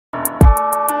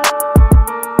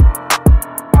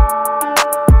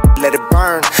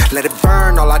let it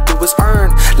burn, all I do is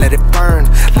earn. Let it burn,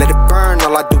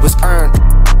 all I do is earn.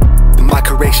 My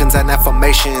creations and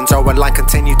affirmations are a line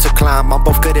continue to climb. I'm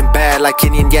both good and bad like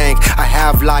yin and yang. I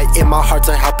have light in my heart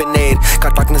to help and aid.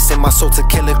 Got darkness in my soul to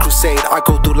kill a crusade. I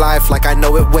go through life like I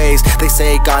know it weighs. They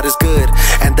say God is good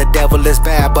and the devil is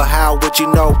bad, but how would you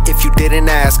know if you didn't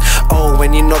ask? Oh,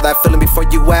 when you know that feeling before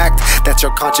you act, that's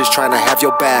your conscience trying to have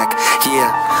your back. Yeah,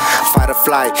 fight or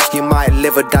flight, you might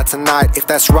live or die tonight. If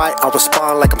that's right, I'll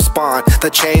respond like I'm Spawn. The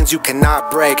chains you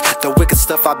cannot break, the wicked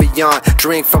stuff I beyond.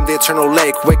 Drink from the eternal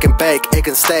lake, wake and bake, egg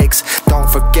and steaks. Don't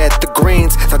forget the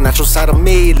greens, the natural side of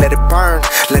me. Let it burn,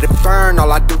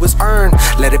 all I do is earn.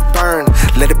 Let it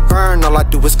burn, all I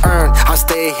do is earn. I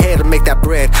stay ahead to make that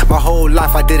bread. My whole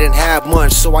life I didn't have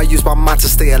much, so I use my mind to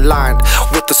stay aligned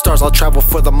with the stars. I'll travel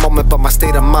for the moment, but my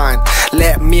state of mind,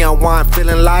 let me unwind,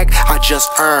 feeling like I just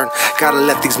earned. Gotta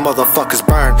let these motherfuckers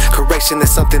burn. Creation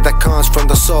is something that comes from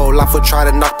the soul. Life would try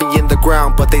to knock me in the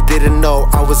ground, but they didn't know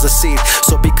I was a seed.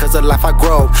 So because of life I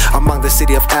grow among the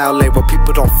city of LA, where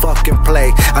people don't fucking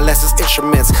play unless it's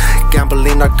instruments,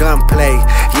 gambling or gunplay.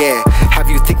 Yeah, have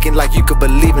you thinking like you could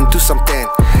believe and do something?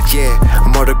 Yeah,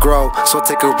 more to grow, so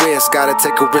take a risk. Gotta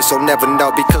take a risk, you'll never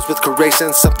know, because with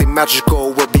creation something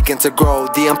magical will begin to grow.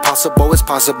 The impossible is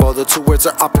possible. The two words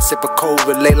are opposite but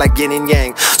correlate like yin and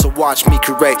yang. So watch me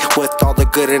create with all the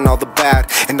good and all the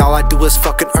bad, and all I do is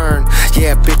fucking earn.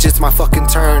 Yeah, bitch, it's my fucking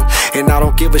turn, and I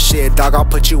don't give a shit, dog. I'll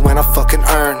put you in a fucking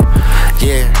urn.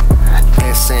 Yeah,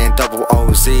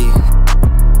 SnOoZeY.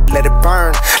 Let it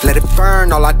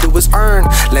burn, all I do is earn.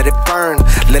 Let it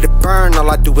burn, all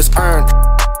I do is earn.